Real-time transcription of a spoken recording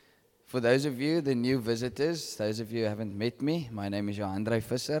For those of you, the new visitors, those of you who haven't met me, my name is Johandre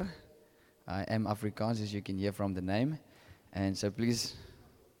Visser. I am Afrikaans, as you can hear from the name. And so please,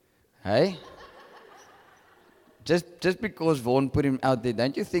 hey? Just because Vaughan put him out there,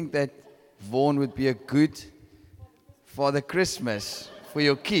 don't you think that Vaughan would be a good Father Christmas for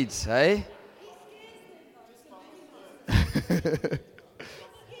your kids, hey?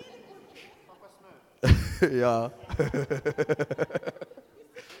 Yeah.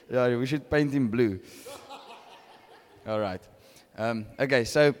 Yeah, we should paint him blue. All right. Okay,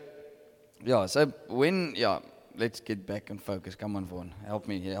 so let's get back and focus. Come on, Vaughan. Help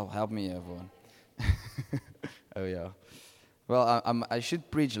me here, Vaughan. Oh, yeah. Well, I should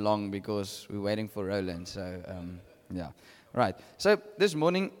preach long because we're waiting for Roland, so, yeah. Right. So this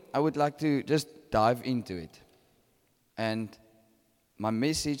morning, I would like to just dive into it. And my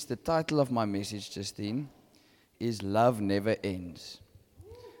message, the title of my message, Justine, is Love Never Ends.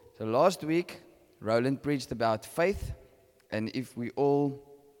 So last week, Roland preached about faith, and if we all,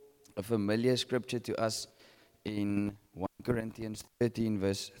 a familiar scripture to us in 1 Corinthians 13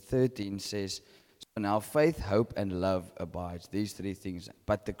 verse 13 says, so now faith, hope, and love abides, these three things,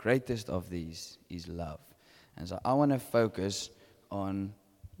 but the greatest of these is love. And so I want to focus on,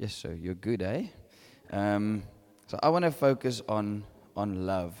 yes sir, you're good, eh? So I want to focus on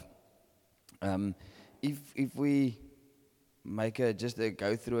love. If we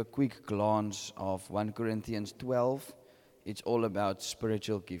go through a quick glance of 1 Corinthians 12, it's all about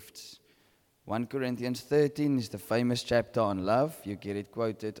spiritual gifts. 1 Corinthians 13 is the famous chapter on love. You get it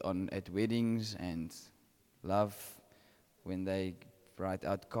quoted at weddings and love when they write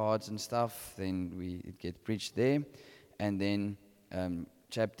out cards and stuff. Then it get preached there. And then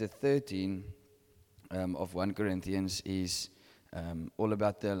chapter 13 of 1 Corinthians is all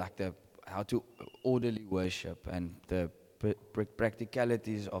about how to orderly worship and the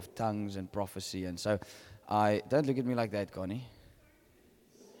practicalities of tongues and prophecy. And so don't look at me like that, Connie.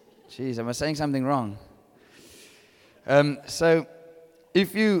 Jeez, am I saying something wrong? So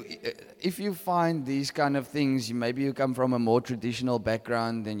if you find these kind of things, maybe you come from a more traditional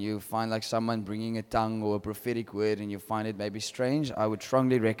background and you find like someone bringing a tongue or a prophetic word and you find it maybe strange, I would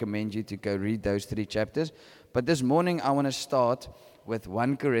strongly recommend you to go read those 3 chapters. But this morning I want to start with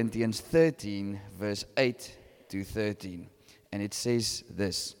 1 Corinthians 13 verse 8 to 13. And it says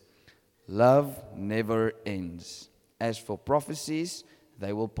this, love never ends. As for prophecies,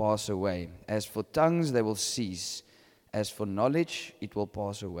 they will pass away. As for tongues, they will cease. As for knowledge, it will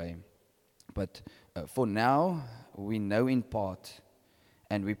pass away. But for now, we know in part,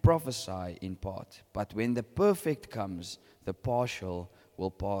 and we prophesy in part. But when the perfect comes, the partial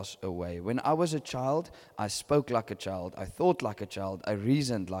will pass away. When I was a child, I spoke like a child. I thought like a child. I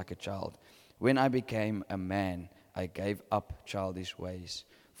reasoned like a child. When I became a man, I gave up childish ways.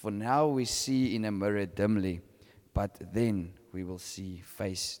 For now we see in a mirror dimly, but then we will see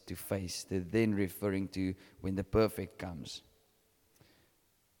face to face. The then referring to when the perfect comes.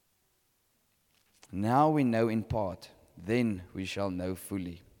 Now we know in part, then we shall know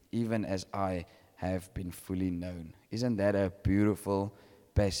fully, even as I have been fully known. Isn't that a beautiful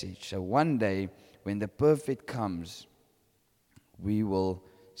passage? So one day, when the perfect comes, we will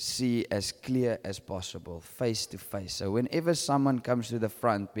see as clear as possible, face to face. So whenever someone comes to the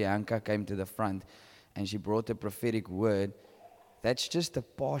front, Bianca came to the front, and she brought a prophetic word, that's just a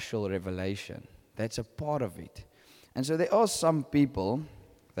partial revelation. That's a part of it. And so there are some people,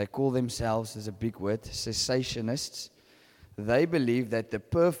 they call themselves, there's a big word, cessationists. They believe that the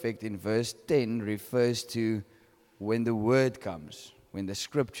perfect in verse 10 refers to when the word comes, when the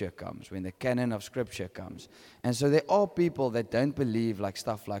scripture comes, when the canon of scripture comes. And so there are people that don't believe like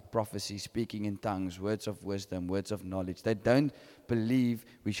stuff like prophecy, speaking in tongues, words of wisdom, words of knowledge. They don't believe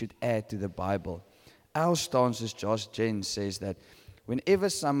we should add to the Bible. Our stance, as Josh Jen says, that whenever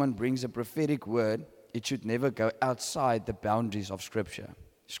someone brings a prophetic word, it should never go outside the boundaries of Scripture.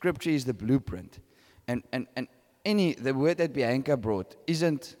 Scripture is the blueprint. And the word that Bianca brought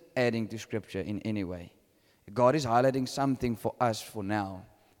isn't adding to Scripture in any way. God is highlighting something for us for now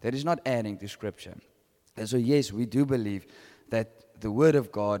that is not adding to Scripture. And so, yes, we do believe that the Word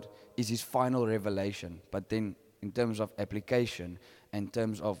of God is His final revelation. But then, in terms of application, in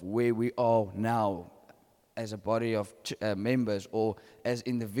terms of where we are now, as a body of members or as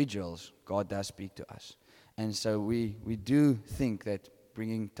individuals, God does speak to us. And so we do think that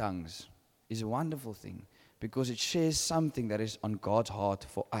bringing tongues is a wonderful thing because it shares something that is on God's heart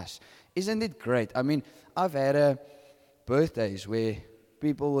for us. Isn't it great? I mean, I've had birthdays where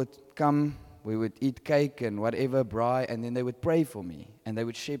people would come, we would eat cake and whatever, braai, and then they would pray for me and they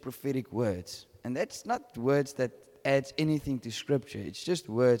would share prophetic words. And that's not words that adds anything to Scripture. It's just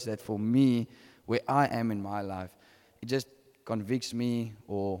words that for me, where I am in my life, it just convicts me,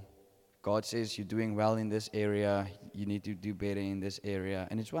 or God says you're doing well in this area, you need to do better in this area,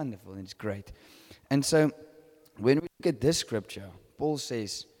 and it's wonderful and it's great. And so when we look at this Scripture, Paul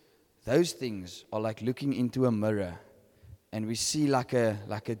says those things are like looking into a mirror, and we see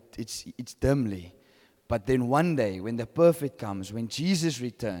it's dimly. But then one day, when the perfect comes, when Jesus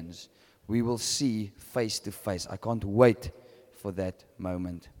returns, we will see face to face. I can't wait for that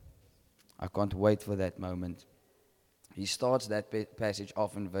moment. I can't wait for that moment. He starts that passage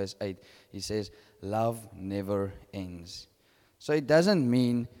off in verse 8. He says, love never ends. So it doesn't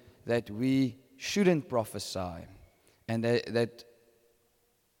mean that we shouldn't prophesy, and that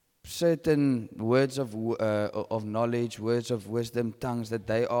certain words of knowledge, words of wisdom, tongues,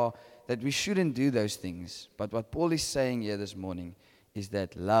 that we shouldn't do those things. But what Paul is saying here this morning is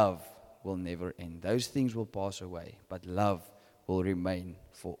that love will never end. Those things will pass away, but love will remain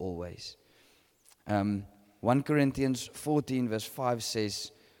for always. 1 Corinthians 14 verse 5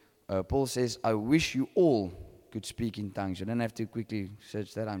 says, Paul says, I wish you all could speak in tongues. You don't have to quickly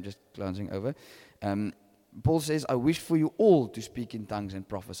search that, I'm just glancing over. Paul says, I wish for you all to speak in tongues and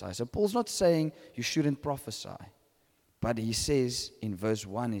prophesy. So Paul's not saying you shouldn't prophesy. But he says, in verse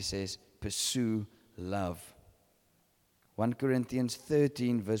 1, he says, pursue love. 1 Corinthians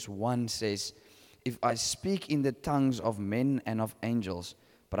 13 verse 1 says, if I speak in the tongues of men and of angels,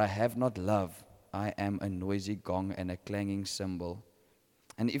 but I have not love, I am a noisy gong and a clanging cymbal.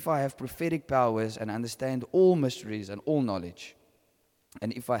 And if I have prophetic powers and understand all mysteries and all knowledge,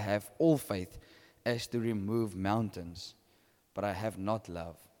 and if I have all faith as to remove mountains, but I have not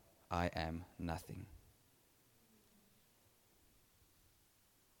love, I am nothing.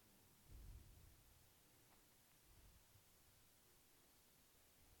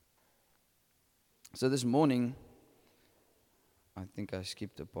 So this morning, I think I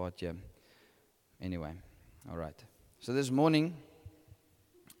skipped a part here. Anyway, all right. So this morning,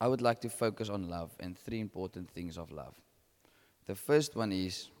 I would like to focus on love and three important things of love. The first one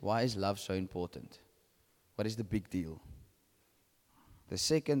is, why is love so important? What is the big deal? The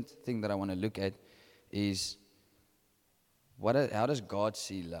second thing that I want to look at is, how does God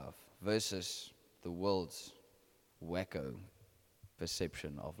see love versus the world's wacko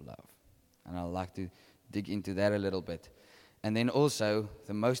perception of love? And I'd like to dig into that a little bit. And then also,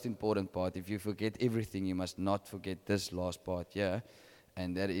 the most important part, if you forget everything, you must not forget this last part here,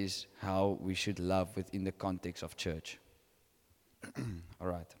 and that is how we should love within the context of church. All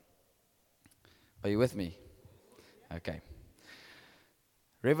right. Are you with me? Okay.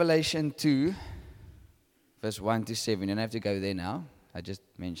 Revelation 2, verse 1 to 7. You don't have to go there now. I just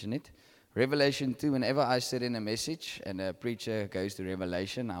mentioned it. Revelation 2, whenever I sit in a message and a preacher goes to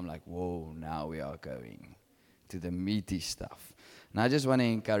Revelation, I'm like, whoa, now we are going to the meaty stuff. And I just want to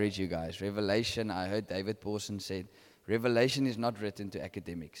encourage you guys. Revelation, I heard David Pawson said, Revelation is not written to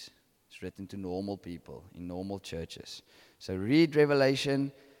academics. It's written to normal people in normal churches. So read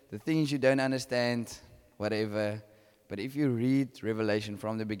Revelation, the things you don't understand, whatever. But if you read Revelation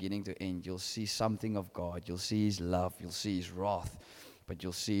from the beginning to end, you'll see something of God. You'll see His love. You'll see His wrath. But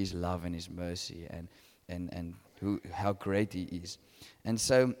you'll see His love and His mercy and how great He is. And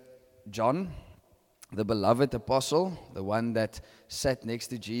so John, the beloved apostle, the one that sat next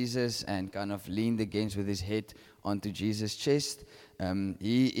to Jesus and kind of leaned against with his head onto Jesus' chest,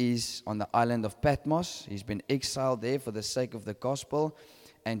 he is on the island of Patmos. He's been exiled there for the sake of the gospel,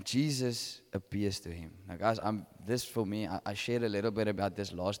 and Jesus appears to him. Now guys, this for me, I shared a little bit about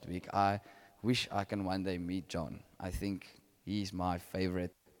this last week. I wish I can one day meet John. I think he's my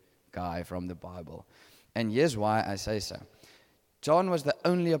favorite guy from the Bible. And here's why I say so. John was the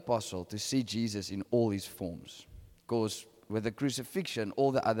only apostle to see Jesus in all His forms. Because with the crucifixion,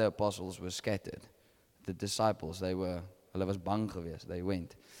 all the other apostles were scattered. The disciples, hulle was bang geweest, they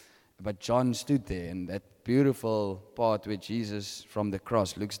went. But John stood there, and that beautiful part where Jesus from the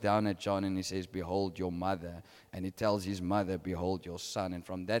cross looks down at John and he says, behold your mother. And he tells his mother, behold your son. And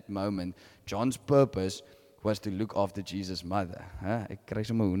from that moment, John's purpose was to look after Jesus' mother. Ek kry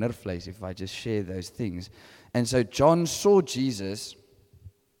sommer hoendervleis if I just share those things. And so John saw Jesus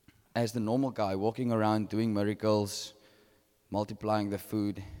as the normal guy walking around doing miracles, multiplying the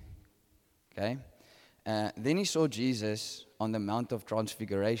food. Okay? Then he saw Jesus on the Mount of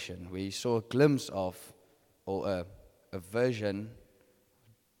Transfiguration, where he saw a glimpse of, or a version,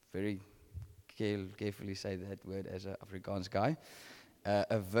 very carefully say that word as an Afrikaans guy,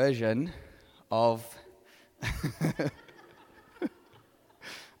 a version of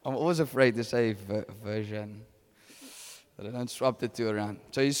I'm always afraid to say version, but I don't swap the two around.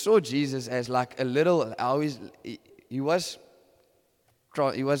 So he saw Jesus as like a little, he was,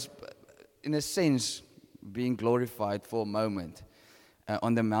 in a sense, being glorified for a moment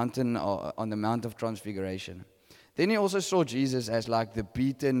on the mountain, or on the Mount of Transfiguration. Then he also saw Jesus as like the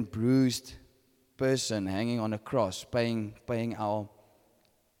beaten, bruised person hanging on a cross, paying our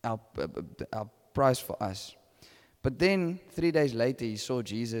price for us. But then 3 days later, he saw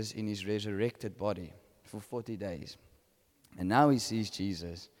Jesus in his resurrected body for 40 days. And now he sees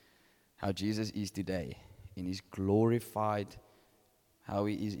Jesus, how Jesus is today, in his glorified, how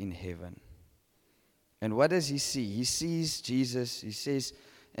he is in heaven. And what does he see? He sees Jesus, he says,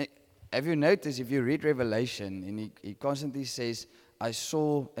 have you noticed, if you read Revelation, and he constantly says, I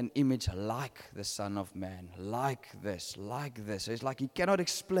saw an image like the Son of Man, like this, like this. So it's like he cannot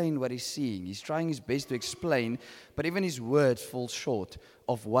explain what he's seeing. He's trying his best to explain, but even his words fall short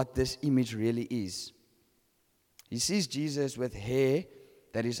of what this image really is. He sees Jesus with hair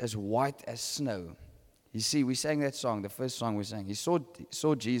that is as white as snow. You see, we sang that song, the first song we sang. He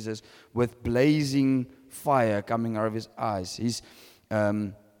saw Jesus with blazing fire coming out of his eyes.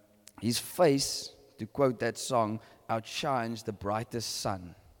 His face, to quote that song, outshines the brightest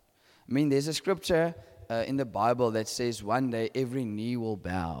sun. I mean, there's a scripture in the Bible that says one day every knee will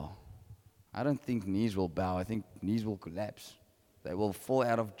bow. I don't think knees will bow. I think knees will collapse. They will fall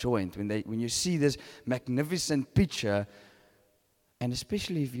out of joint when you see this magnificent picture. And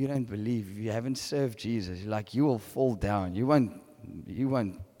especially if you don't believe, if you haven't served Jesus, you will fall down. You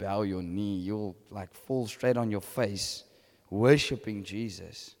won't bow your knee. You'll fall straight on your face, worshiping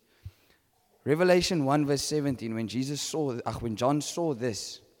Jesus. Revelation 1 verse 17, when John saw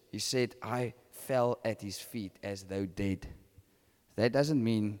this, he said, I fell at his feet as though dead. That doesn't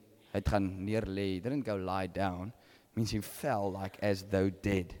mean hy gaan neerlê. He didn't go lie down. It means he fell as though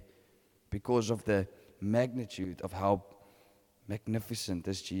dead, because of the magnitude of how magnificent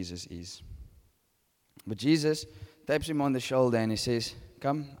this Jesus is. But Jesus taps him on the shoulder and he says,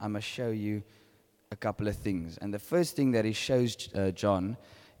 come, I must show you a couple of things. And the first thing that he shows John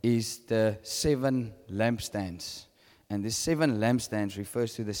is the 7 lampstands. And these 7 lampstands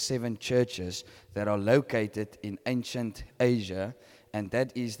refers to the 7 churches that are located in ancient Asia, and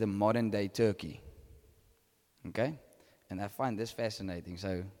that is the modern day Turkey. Okay? And I find this fascinating.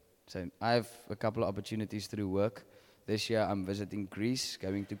 So I have a couple of opportunities through work. This year I'm visiting Greece,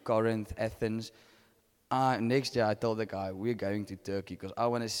 going to Corinth, Athens. Next year I told the guy, we're going to Turkey because I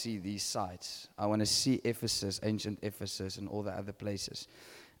want to see these sites. I want to see Ephesus, ancient Ephesus, and all the other places.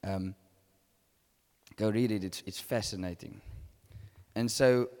 Go read it, it's fascinating. And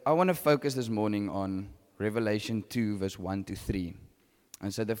so I want to focus this morning on Revelation 2 verse 1 to 3.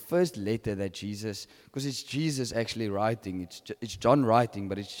 And so the first letter that Jesus, because it's Jesus actually writing, it's John writing,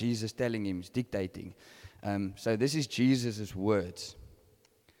 but it's Jesus telling him, it's dictating. So this is Jesus' words.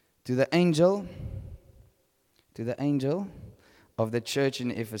 To the angel of the church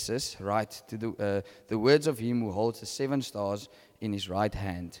in Ephesus, write to the words of him who holds the 7 stars in his right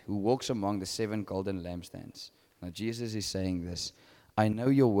hand, who walks among the 7 golden lampstands. Now Jesus is saying this, I know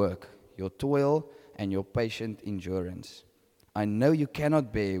your work, your toil, and your patient endurance. I know you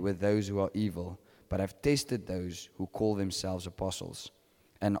cannot bear with those who are evil, but I've tested those who call themselves apostles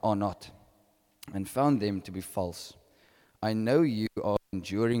and are not, and found them to be false. I know you are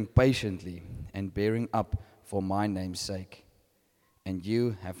enduring patiently and bearing up for my name's sake, and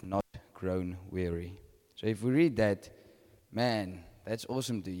you have not grown weary. So if we read that, man, that's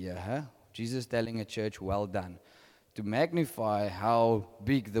awesome to hear, huh? Jesus telling a church, well done. To magnify how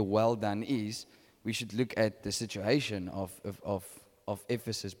big the well done is, we should look at the situation of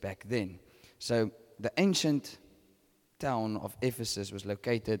Ephesus back then. So the ancient town of Ephesus was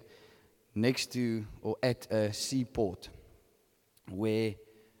located next to or at a seaport where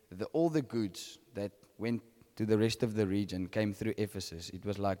all the goods that went to the rest of the region came through Ephesus. It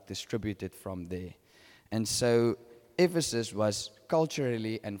was distributed from there. And so Ephesus was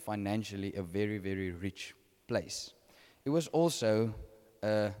culturally and financially a very, very rich place. It was also,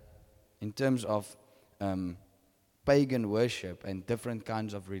 in terms of pagan worship and different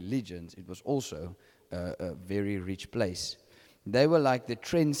kinds of religions, it was also a very rich place. They were like the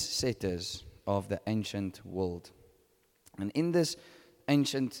trendsetters of the ancient world. And in this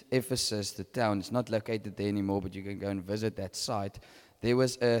ancient Ephesus, the town, it's not located there anymore, but you can go and visit that site. There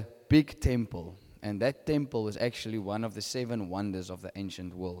was a big temple, and that temple was actually one of the 7 wonders of the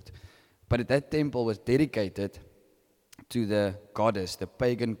ancient world. But that temple was dedicated to the goddess, the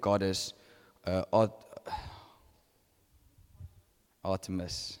pagan goddess,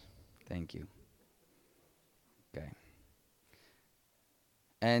 Artemis. Thank you. Okay.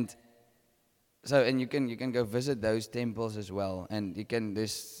 And so, and you can go visit those temples as well, and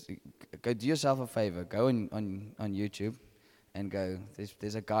there's Go do yourself a favor. Go on YouTube and go.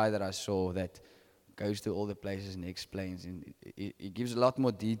 There's a guy that I saw that goes to all the places and he explains. And he gives a lot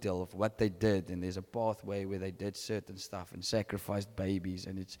more detail of what they did. And there's a pathway where they did certain stuff and sacrificed babies.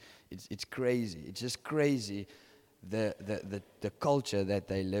 And it's crazy. It's just crazy the culture that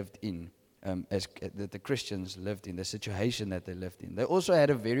they lived in. That the Christians lived in, the situation that they lived in. They also had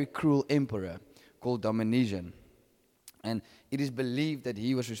a very cruel emperor called Domitian. And it is believed that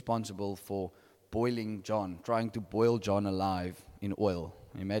he was responsible for boiling John, trying to boil John alive in oil.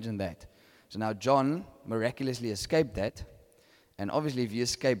 Imagine that. So now John miraculously escaped that. And obviously if you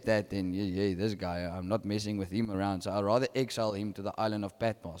escape that, then this guy, I'm not messing with him around. So I'd rather exile him to the island of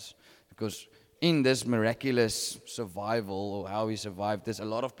Patmos. Because in this miraculous survival, or how he survived this, a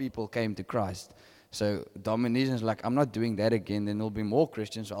lot of people came to Christ. So Domitian's like, I'm not doing that again. Then there'll be more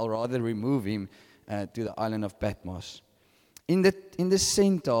Christians. So I'll rather remove him to the island of Patmos. In the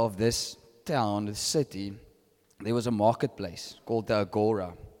center of this town, the city, there was a marketplace called the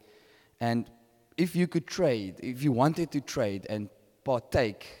Agora. And if you wanted to trade and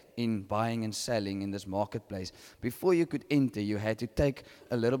partake in buying and selling in this marketplace, before you could enter, you had to take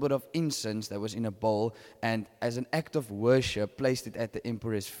a little bit of incense that was in a bowl and as an act of worship, placed it at the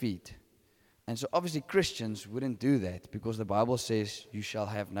emperor's feet. And so obviously Christians wouldn't do that because the Bible says, you shall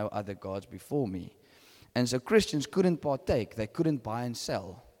have no other gods before me. And so Christians couldn't partake. They couldn't buy and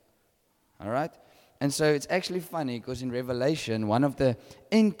sell. All right? And so it's actually funny because in Revelation, one of the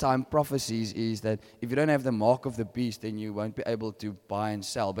end time prophecies is that if you don't have the mark of the beast, then you won't be able to buy and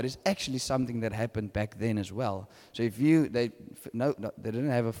sell. But it's actually something that happened back then as well. So if they didn't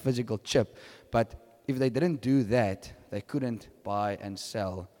have a physical chip, but if they didn't do that, they couldn't buy and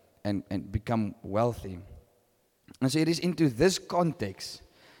sell and become wealthy. And so it is into this context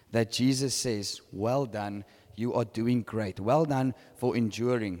that Jesus says, well done, you are doing great. Well done for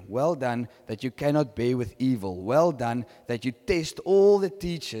enduring. Well done that you cannot bear with evil. Well done that you test all the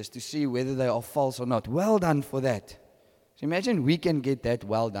teachers to see whether they are false or not. Well done for that. So imagine we can get that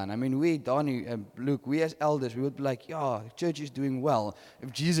well done. I mean, we, Donnie and Luke, we as elders, we would be like, yeah, the church is doing well.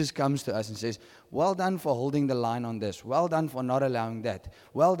 If Jesus comes to us and says, well done for holding the line on this. Well done for not allowing that.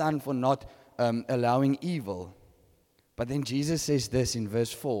 Well done for not allowing evil. But then Jesus says this in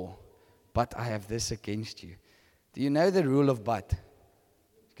verse 4, but I have this against you. Do you know the rule of but?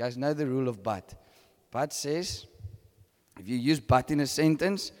 You guys know the rule of but? But says, if you use but in a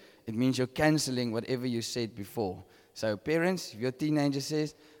sentence, it means you're canceling whatever you said before. So parents, if your teenager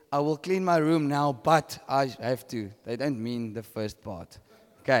says, I will clean my room now, but I have to. They don't mean the first part.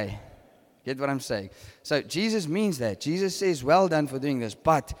 Okay, get what I'm saying? So Jesus means that. Jesus says, well done for doing this,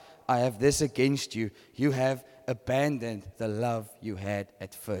 but I have this against you. You have abandoned the love you had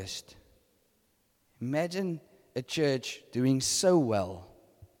at first. Imagine a church doing so well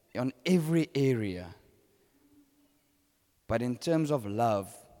on every area, but in terms of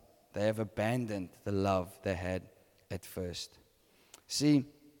love, they have abandoned the love they had at first. See,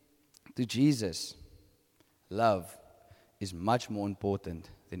 to Jesus, love is much more important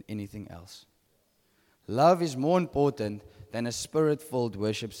than anything else. Love is more important than a spirit-filled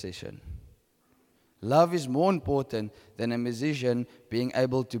worship session. Love is more important than a musician being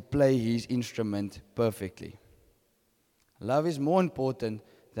able to play his instrument perfectly. Love is more important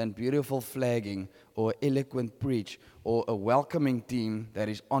than beautiful flagging or eloquent preach or a welcoming team that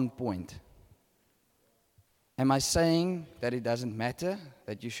is on point. Am I saying that it doesn't matter,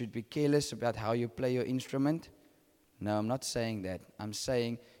 that you should be careless about how you play your instrument? No, I'm not saying that. I'm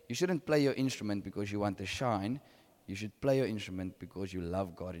saying you shouldn't play your instrument because you want to shine. You should play your instrument because you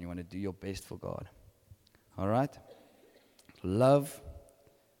love God and you want to do your best for God. All right? Love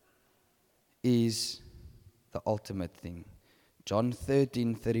is the ultimate thing. John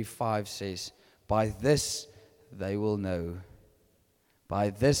 13:35 says, by this they will know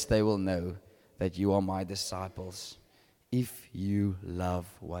that you are my disciples, if you love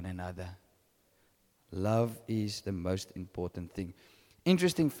one another. Love is the most important thing.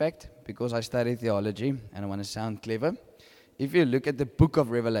 Interesting fact, because I study theology and I want to sound clever, if you look at the book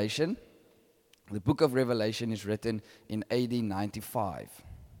of Revelation is written in AD 95.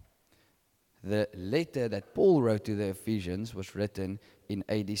 The letter that Paul wrote to the Ephesians was written in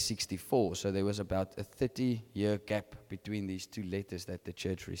AD 64. So there was about a 30-year gap between these two letters that the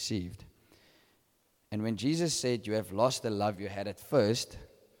church received. And when Jesus said, you have lost the love you had at first,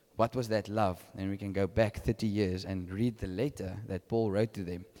 what was that love? And we can go back 30 years and read the letter that Paul wrote to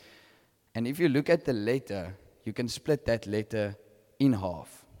them. And if you look at the letter, you can split that letter in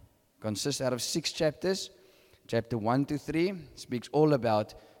half. It consists out of 6 chapters. Chapter 1 to 3 speaks all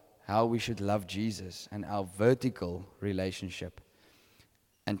about how we should love Jesus and our vertical relationship.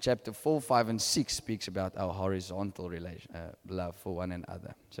 And chapter 4, 5, and 6 speaks about our horizontal love for one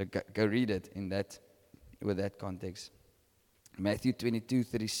another. So go read it with that context. Matthew 22,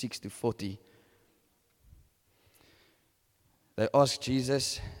 36 to 40. They asked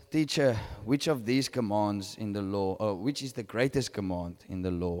Jesus, "Teacher, which of these commands in the law, or which is the greatest command in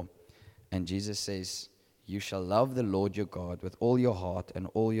the law?" And Jesus says, "You shall love the Lord your God with all your heart and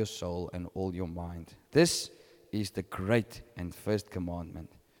all your soul and all your mind. This is the great and first commandment."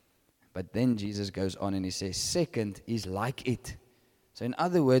 But then Jesus goes on and he says, second is like it. So in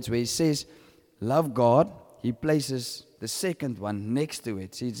other words, where he says, love God, he places the second one next to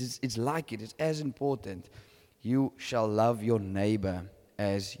it. See, it's like it. It's as important. You shall love your neighbor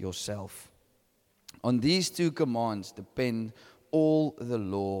as yourself. On these two commands depend all the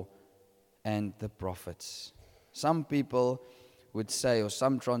law and the prophets. Some people would say, or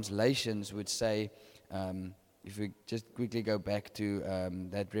some translations would say, if we just quickly go back to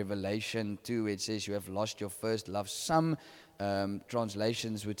that Revelation 2, it says you have lost your first love. Some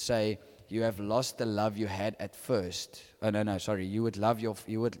translations would say you have lost the love you had at first.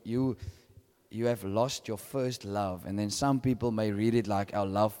 You have lost your first love. And then some people may read it like our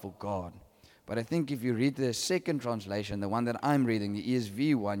love for God. But I think if you read the second translation, the one that I'm reading, the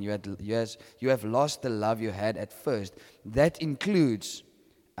ESV one, you have lost the love you had at first. That includes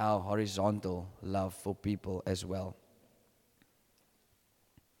our horizontal love for people as well.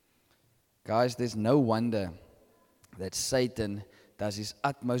 Guys, there's no wonder that Satan does his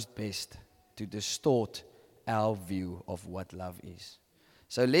utmost best to distort our view of what love is.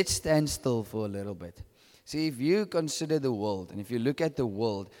 So let's stand still for a little bit. See, if you consider the world, and if you look at the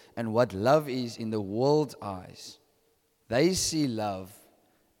world and what love is in the world's eyes, they see love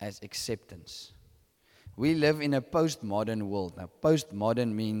as acceptance. We live in a postmodern world. Now,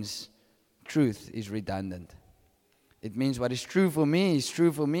 postmodern means truth is redundant. It means what is true for me is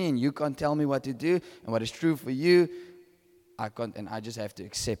true for me, and you can't tell me what to do. And what is true for you, I can't, and I just have to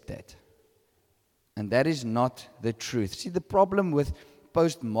accept that. And that is not the truth. See, the problem with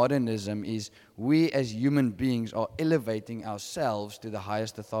postmodernism is we as human beings are elevating ourselves to the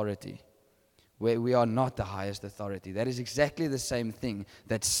highest authority, where we are not the highest authority. That is exactly the same thing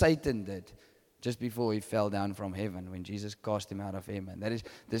that Satan did just before he fell down from heaven, when Jesus cast him out of heaven. That is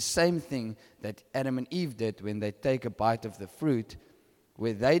the same thing that Adam and Eve did when they take a bite of the fruit,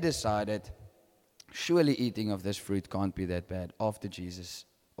 where they decided, surely eating of this fruit can't be that bad, after Jesus,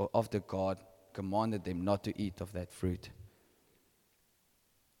 or after God commanded them not to eat of that fruit.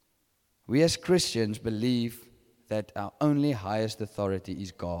 We as Christians believe that our only highest authority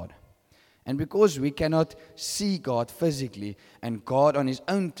is God. And because we cannot see God physically, and God on his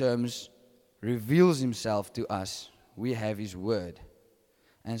own terms reveals himself to us, we have his word.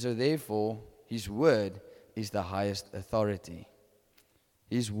 And so therefore, his word is the highest authority.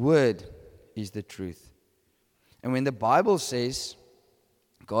 His word is the truth. And when the Bible says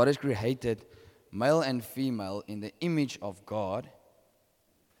God has created male and female in the image of God,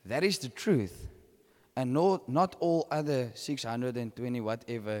 that is the truth. And not all other 620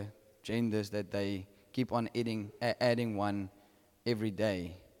 whatever genders that they keep on adding one every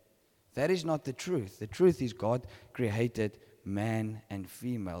day. That is not the truth. The truth is God created man and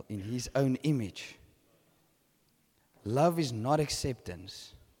female in his own image. Love is not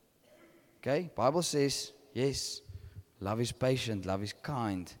acceptance. Okay? Bible says, yes, love is patient, love is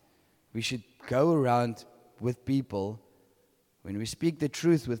kind. We should go around with people. When we speak the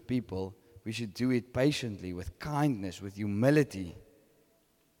truth with people, we should do it patiently, with kindness, with humility.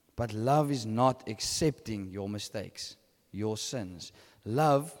 But love is not accepting your mistakes, your sins.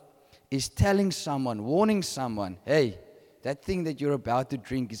 Love is telling someone, warning someone, hey, that thing that you're about to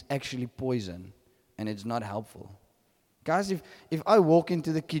drink is actually poison, and it's not helpful. Guys, if I walk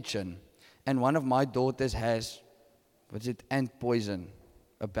into the kitchen and one of my daughters has, ant poison,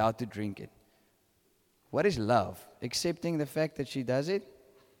 about to drink it, what is love? Accepting the fact that she does it?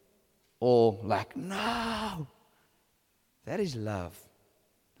 Or like, no! That is love.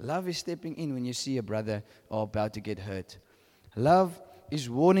 Love is stepping in when you see a brother about to get hurt. Love is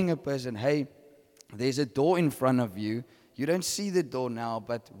warning a person, hey, there's a door in front of you. You don't see the door now,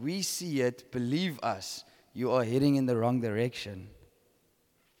 but we see it. Believe us. You are heading in the wrong direction.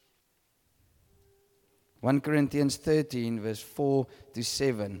 1 Corinthians 13, verse 4 to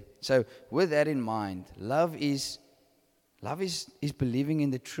 7. So with that in mind, love is believing in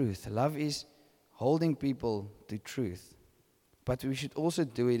the truth. Love is holding people to truth. But we should also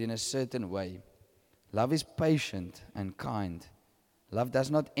do it in a certain way. Love is patient and kind. Love does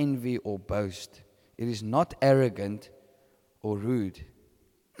not envy or boast. It is not arrogant or rude.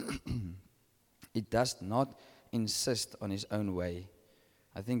 It does not insist on its own way.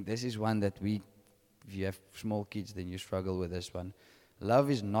 I think this is one that if you have small kids, then you struggle with this one.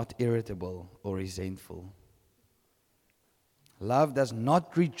 Love is not irritable or resentful. Love does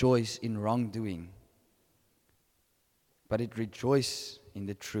not rejoice in wrongdoing, but it rejoices in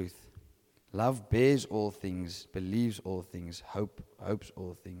the truth. Love bears all things, believes all things, hopes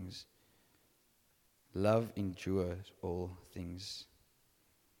all things. Love endures all things.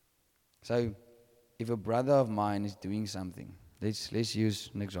 So, if a brother of mine is doing something, let's use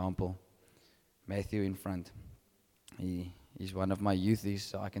an example. Matthew in front. He's one of my youthies,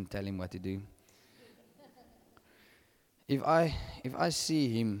 so I can tell him what to do. If I see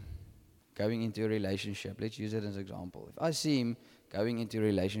him going into a relationship, let's use it as an example. If I see him going into a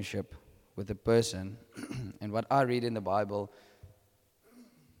relationship with a person, and what I read in the Bible,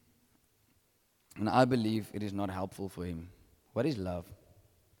 and I believe it is not helpful for him. What is love?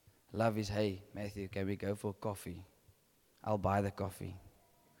 Love is, hey, Matthew, can we go for coffee? I'll buy the coffee.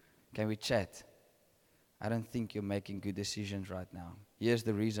 Can we chat? I don't think you're making good decisions right now. Here's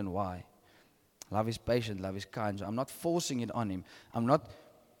the reason why. Love is patient, love is kind. So I'm not forcing it on him. I'm not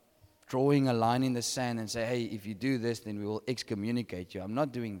drawing a line in the sand and say, hey, if you do this, then we will excommunicate you. I'm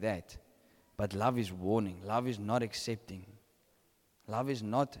not doing that. But love is warning. Love is not accepting. Love is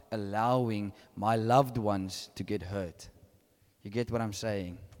not allowing my loved ones to get hurt. You get what I'm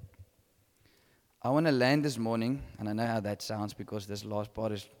saying? I want to land this morning, and I know how that sounds because this last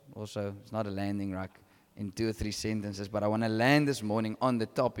part is also, it's not a landing like in 2 or 3 sentences, but I want to land this morning on the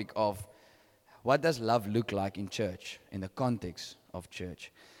topic of what does love look like in church, in the context of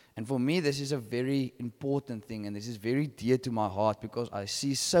church. And for me, this is a very important thing, and this is very dear to my heart because I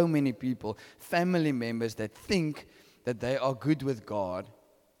see so many people, family members that think that they are good with God,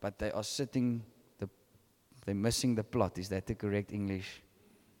 but they are they're missing the plot. Is that the correct English?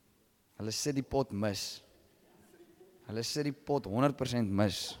 Hulle sit die pot mis. Hulle sit die pot 100%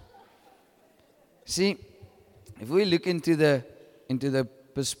 mis. See, if we look into the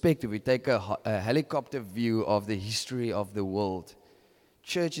perspective, we take a helicopter view of the history of the world.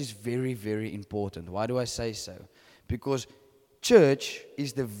 Church is very, very important. Why do I say so? Because church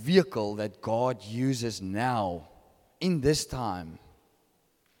is the vehicle that God uses now, in this time,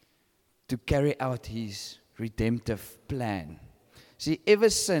 to carry out His redemptive plan. See, ever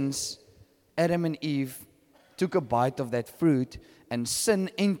since Adam and Eve took a bite of that fruit and sin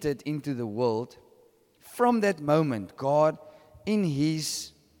entered into the world, from that moment, God, in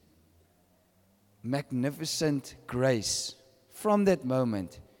His magnificent grace, from that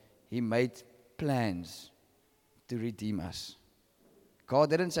moment, He made plans to redeem us. God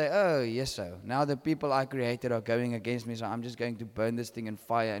didn't say, oh, yes, so now the people I created are going against me, so I'm just going to burn this thing in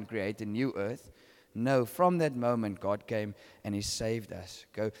fire and create a new earth. No, from that moment, God came and He saved us.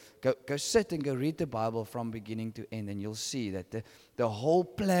 Go sit and go read the Bible from beginning to end, and you'll see that the whole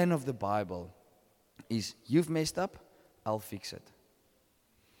plan of the Bible is, you've messed up, I'll fix it.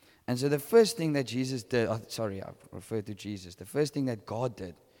 And so the first thing that Jesus did, I refer to Jesus, the first thing that God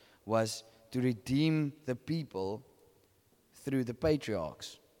did was to redeem the people through the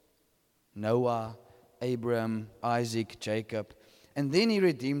patriarchs. Noah, Abraham, Isaac, Jacob. And then He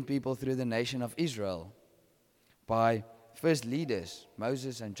redeemed people through the nation of Israel by first leaders,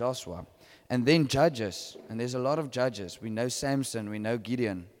 Moses and Joshua, and then judges. And there's a lot of judges. We know Samson, we know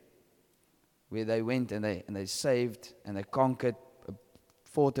Gideon, where they went and they saved and they conquered,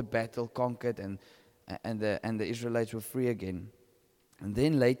 fought a battle, conquered, and the Israelites were free again. And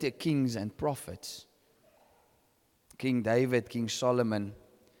then later kings and prophets. King David, King Solomon.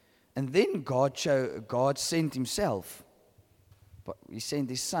 And then God sent Himself. But He sent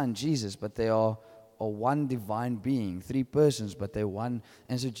His Son, Jesus, but they are one divine being, 3 persons, but they're one.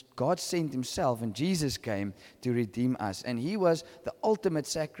 And so God sent Himself, and Jesus came to redeem us. And He was the ultimate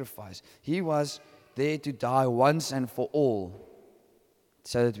sacrifice. He was there to die once and for all,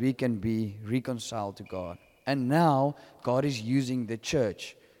 so that we can be reconciled to God. And now, God is using the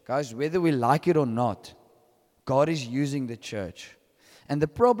church. Guys, whether we like it or not, God is using the church. And the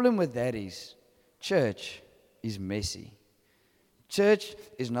problem with that is, church is messy. Church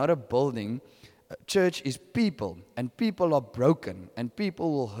is not a building. Church is people. And people are broken. And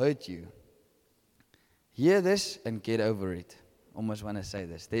people will hurt you. Hear this and get over it. Almost want to say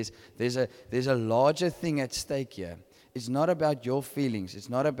this. There's a larger thing at stake here. It's not about your feelings. It's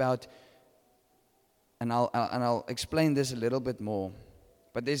not about, and I'll explain this a little bit more.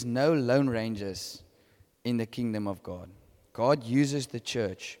 But there's no lone rangers in the kingdom of God. God uses the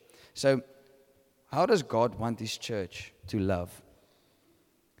church. So, how does God want His church to love?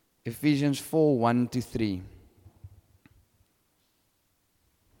 Ephesians 4, 1-3.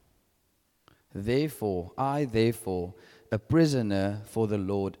 Therefore, a prisoner for the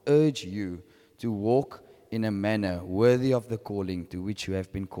Lord, urge you to walk in a manner worthy of the calling to which you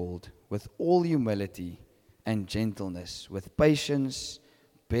have been called, with all humility and gentleness, with patience,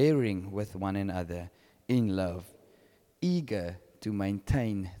 bearing with one another in love, eager to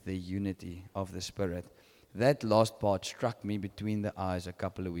maintain the unity of the Spirit. That last part struck me between the eyes a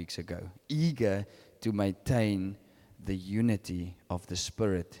couple of weeks ago. Eager to maintain the unity of the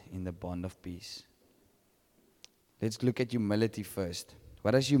Spirit in the bond of peace. Let's look at humility first.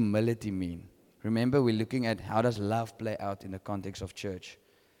 What does humility mean? Remember, we're looking at how does love play out in the context of church.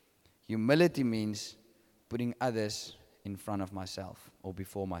 Humility means putting others in front of myself or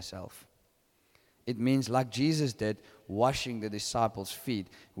before myself. It means, like Jesus did, washing the disciples' feet.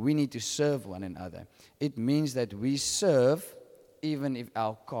 We need to serve one another. It means that we serve even if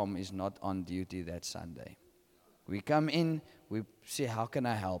our com is not on duty that Sunday. We come in, we say, how can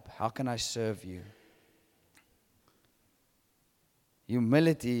I help? How can I serve you?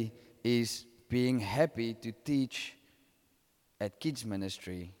 Humility is being happy to teach at kids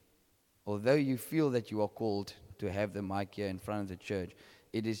ministry. Although you feel that you are called to have the mic here in front of the church,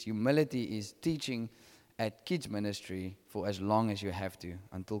 humility is teaching at kids ministry for as long as you have to,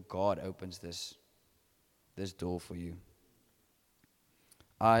 until God opens this door for you.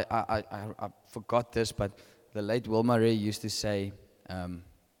 I forgot this, but the late Wilma Ray used to say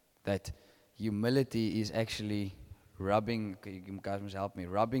that humility is actually rubbing, you guys must help me,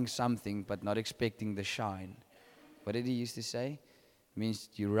 rubbing something but not expecting the shine. What did he used to say? It means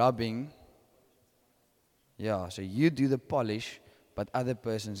you're rubbing, so you do the polish, but other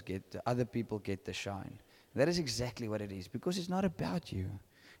people get the shine. That is exactly what it is, because it's not about you.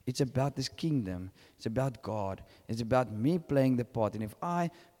 It's about this kingdom. It's about God. It's about me playing the part. And if I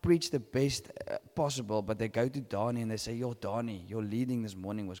preach the best possible, but they go to Donnie and they say, yo, Donnie, your leading this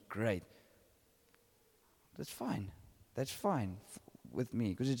morning was great. That's fine. That's fine with me,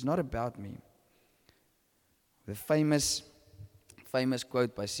 because it's not about me. The famous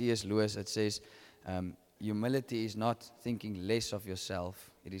quote by C.S. Lewis that says, humility is not thinking less of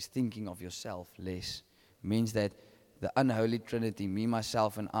yourself, it is thinking of yourself less. Means that the unholy trinity, me,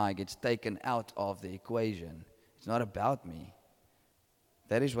 myself, and I, gets taken out of the equation. It's not about me.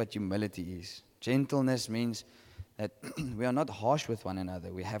 That is what humility is. Gentleness means that we are not harsh with one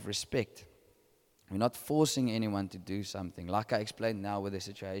another. We have respect. We're not forcing anyone to do something. Like I explained now with the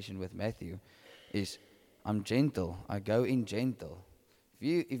situation with Matthew, is I'm gentle. I go in gentle.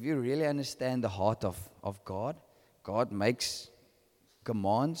 If you really understand the heart of God, God makes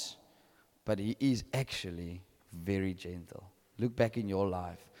commands, but He is actually very gentle. Look back in your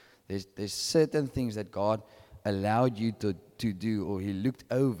life. There's certain things that God allowed you to do, or He looked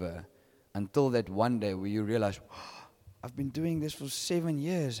over, until that one day where you realize, I've been doing this for 7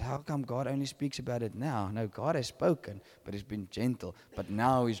 years. How come God only speaks about it now? No, God has spoken, but He's been gentle. But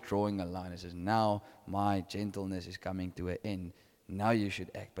now He's drawing a line. He says, now my gentleness is coming to an end. Now you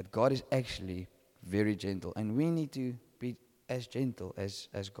should act. But God is actually very gentle. And we need to be as gentle as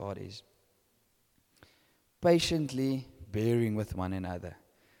God is. Patiently bearing with one another.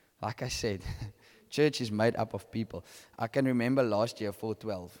 Like I said, church is made up of people. I can remember last year,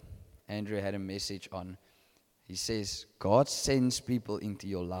 412, Andrew had a message on. He says, God sends people into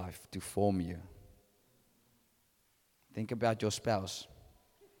your life to form you. Think about your spouse.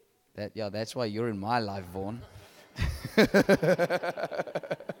 That's why you're in my life, Vaughn.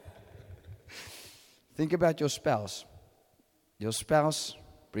 Think about your spouse. Your spouse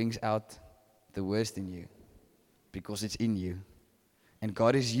brings out the worst in you because it's in you. And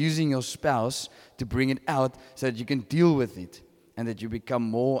God is using your spouse to bring it out so that you can deal with it and that you become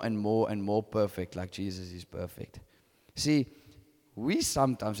more and more and more perfect like Jesus is perfect. See, we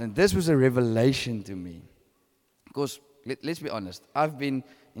sometimes, and this was a revelation to me, because let's be honest, I've been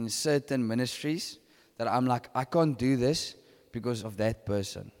in certain ministries that I'm like, I can't do this because of that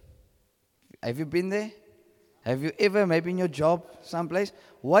person. Have you been there? Have you ever, maybe in your job someplace,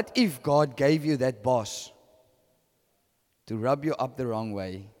 what if God gave you that boss to rub you up the wrong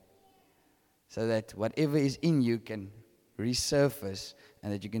way so that whatever is in you can resurface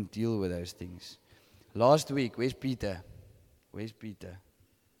and that you can deal with those things? Last week, where's Peter? Where's Peter?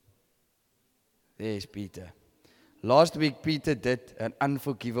 There's Peter. Last week, Peter did an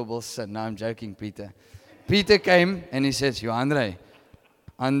unforgivable sin. No, I'm joking, Peter. Peter came and he says, Andre,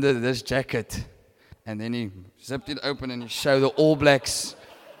 under this jacket. And then he zipped it open and he showed the All Blacks.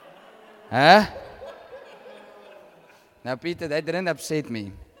 Huh? Now, Peter, that didn't upset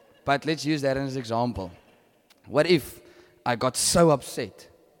me. But let's use that as an example. What if I got so upset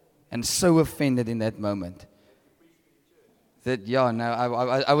and so offended in that moment that,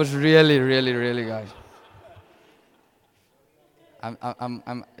 I was really, really, really, guys.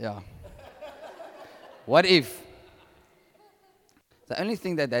 yeah. What if the only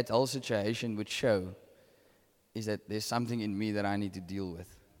thing that that whole situation would show is that there's something in me that I need to deal with?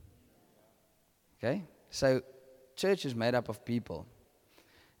 Okay? So, church is made up of people.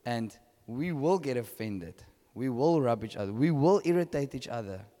 And we will get offended. We will rub each other. We will irritate each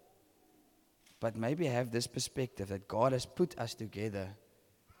other. But maybe have this perspective that God has put us together.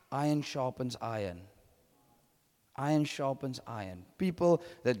 Iron sharpens iron. Iron sharpens iron. People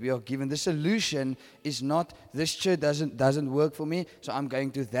that we are given. The solution is not this church doesn't work for me, so I'm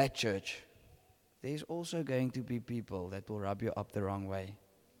going to that church. There's also going to be people that will rub you up the wrong way.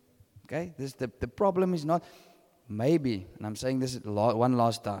 Okay? The problem is not, maybe, and I'm saying this one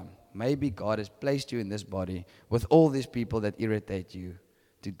last time, maybe God has placed you in this body with all these people that irritate you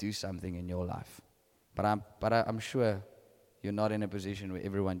to do something in your life. But I'm sure you're not in a position where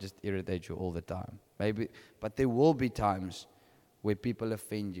everyone just irritates you all the time. Maybe, but there will be times where people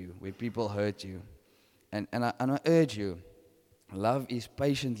offend you, where people hurt you. And I urge you, love is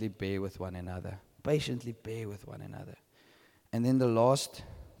patiently bear with one another. Patiently bear with one another. And then the last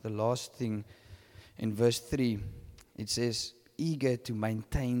thing in verse 3, it says, eager to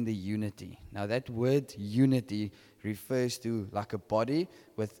maintain the unity. Now that word unity refers to like a body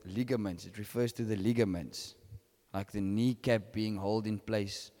with ligaments. It refers to the ligaments, like the kneecap being held in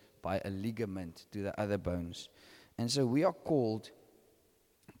place by a ligament to the other bones. And so we are called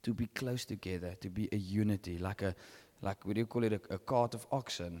to be close together, to be a unity, like what do you call it, a cart of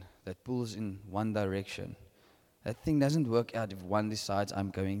oxen that pulls in one direction. That thing doesn't work out if one decides I'm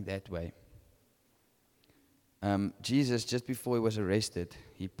going that way. Jesus, just before he was arrested,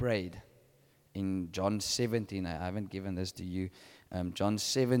 he prayed in John 17. I haven't given this to you. John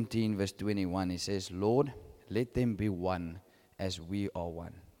 17, verse 21, he says, Lord, let them be one as we are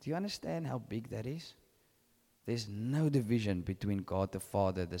one. Do you understand how big that is? There's no division between God the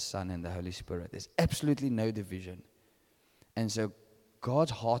Father, the Son, and the Holy Spirit. There's absolutely no division. And so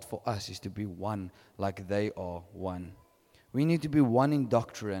God's heart for us is to be one like they are one. We need to be one in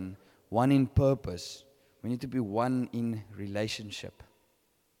doctrine, one in purpose. We need to be one in relationship.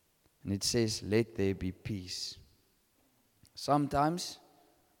 And it says, let there be peace. Sometimes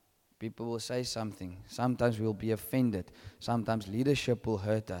people will say something. Sometimes we'll be offended. Sometimes leadership will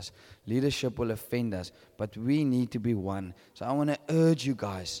hurt us. Leadership will offend us. But we need to be one. So I want to urge you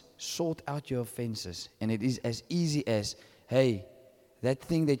guys, sort out your offenses. And it is as easy as, hey, that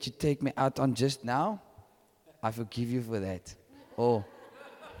thing that you take me out on just now, I forgive you for that. Or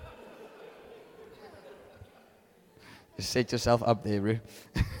just set yourself up there, bro.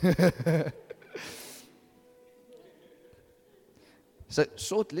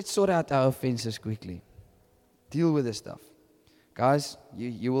 So let's sort out our offenses quickly. Deal with this stuff. Guys,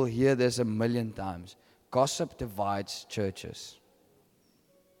 you will hear this a million times. Gossip divides churches.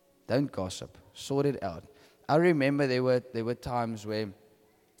 Don't gossip. Sort it out. I remember there were times where,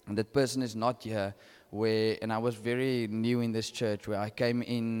 and that person is not here, and I was very new in this church, where I came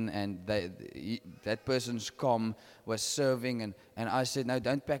in and that person's comm was serving, and I said, no,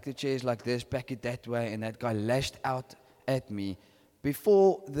 don't pack the chairs like this, pack it that way, and that guy lashed out at me.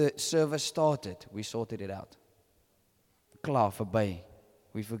 Before the service started, we sorted it out. Klaar, verby.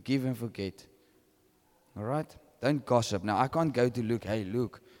 We forgive and forget. All right? Don't gossip. Now, I can't go to Luke, hey,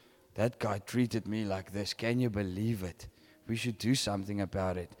 Luke, that guy treated me like this. Can you believe it? We should do something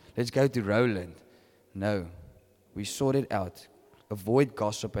about it. Let's go to Roland. No. We sort it out. Avoid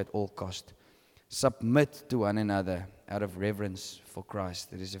gossip at all cost. Submit to one another out of reverence for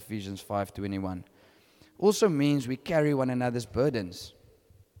Christ. That is Ephesians 5:21. Also means we carry one another's burdens.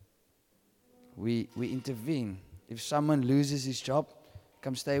 We intervene. If someone loses his job,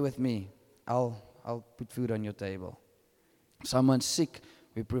 come stay with me. I'll put food on your table. If someone's sick,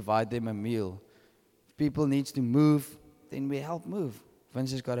 we provide them a meal. If people need to move, then we help move.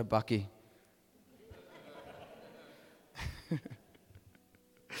 Vince has got a bakkie.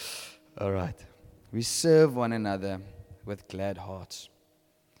 All right. We serve one another with glad hearts.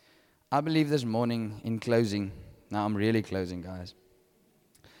 I believe this morning, in closing, now I'm really closing, guys.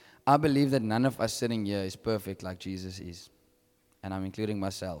 I believe that none of us sitting here is perfect like Jesus is. And I'm including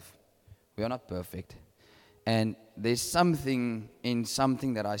myself. We are not perfect. And there's something in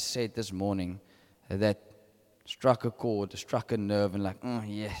something that I said this morning that struck a chord, struck a nerve, and like,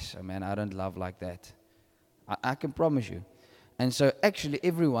 yes, man, I don't love like that. I can promise you. And so actually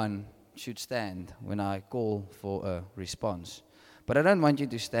everyone should stand when I call for a response. But I don't want you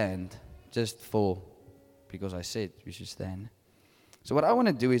to stand just because I said we should stand. So what I want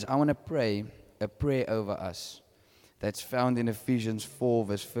to do is I want to pray a prayer over us that's found in Ephesians 4,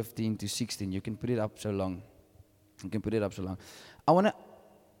 verse 15 to 16. You can put it up so long.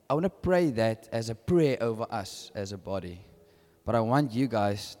 I want to pray that as a prayer over us as a body. But I want you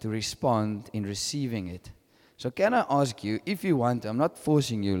guys to respond in receiving it. So can I ask you, if you want, I'm not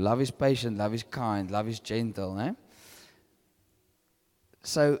forcing you. Love is patient, love is kind, love is gentle. Eh?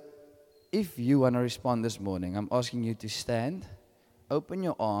 So if you want to respond this morning, I'm asking you to stand, open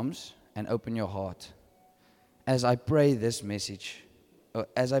your arms, and open your heart as I pray this message, or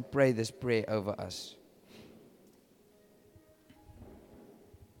as I pray this prayer over us.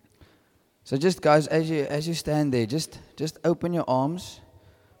 So just guys, as you stand there, just open your arms,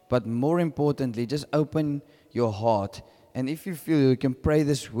 but more importantly, just open your heart. And if you feel you can pray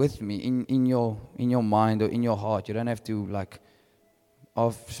this with me in your mind or in your heart, you don't have to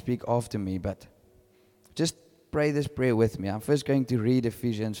speak after me, but just pray this prayer with me. I'm first going to read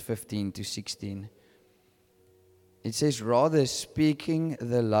Ephesians 15-16. It says, rather speaking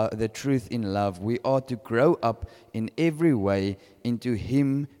the truth in love, we are to grow up in every way into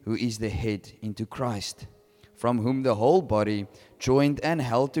Him who is the head, into Christ, from whom the whole body, joined and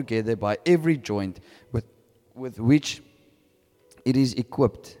held together by every joint with which it is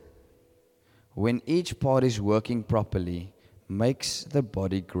equipped, when each part is working properly, makes the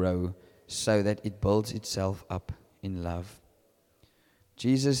body grow so that it builds itself up in love.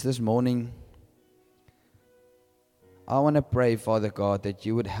 Jesus, this morning, I want to pray, Father God, that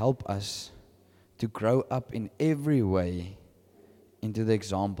you would help us to grow up in every way into the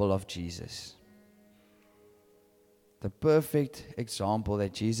example of Jesus. The perfect example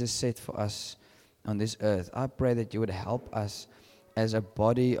that Jesus set for us on this earth. I pray that you would help us as a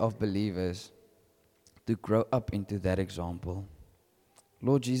body of believers to grow up into that example.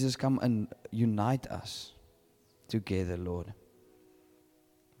 Lord Jesus, come and unite us together, Lord.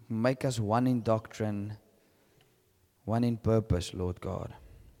 Make us one in doctrine, one in purpose, Lord God.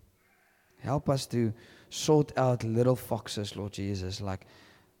 Help us to sort out little foxes, Lord Jesus, like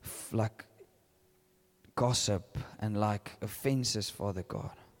gossip and like offenses, Father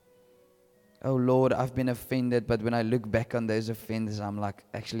God. Oh Lord, I've been offended, but when I look back on those offenses, I'm like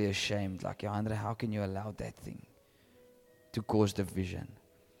actually ashamed. Like, Johanna, how can you allow that thing to cause division?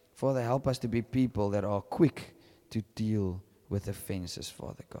 Father, help us to be people that are quick to deal with offenses,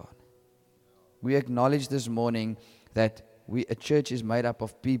 Father God. We acknowledge this morning that a church is made up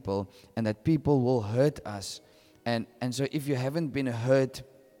of people, and that people will hurt us. And so if you haven't been hurt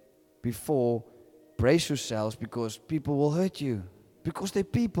before, brace yourselves, because people will hurt you. Because they're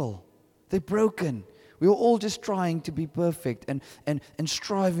people. They're broken. We are all just trying to be perfect and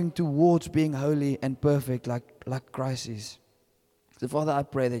striving towards being holy and perfect like Christ is. So Father, I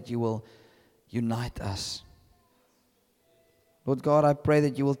pray that you will unite us. Lord God, I pray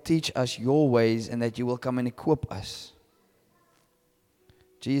that you will teach us your ways and that you will come and equip us.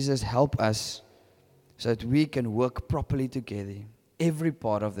 Jesus, help us so that we can work properly together. Every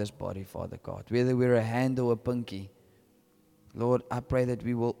part of this body, Father God, whether we're a hand or a pinky. Lord, I pray that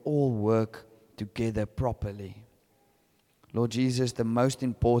we will all work together properly. Lord Jesus, the most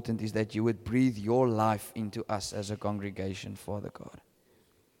important is that you would breathe your life into us as a congregation, Father God.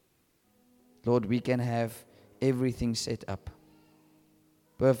 Lord, we can have everything set up.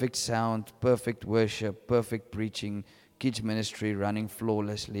 Perfect sound, perfect worship, perfect preaching, kids ministry running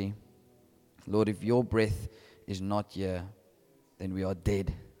flawlessly. Lord, if your breath is not here, then we are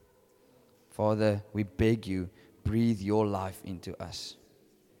dead. Father, we beg you, breathe your life into us.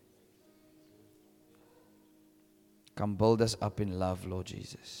 Come build us up in love, Lord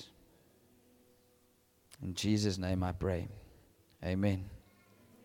Jesus. In Jesus' name I pray. Amen.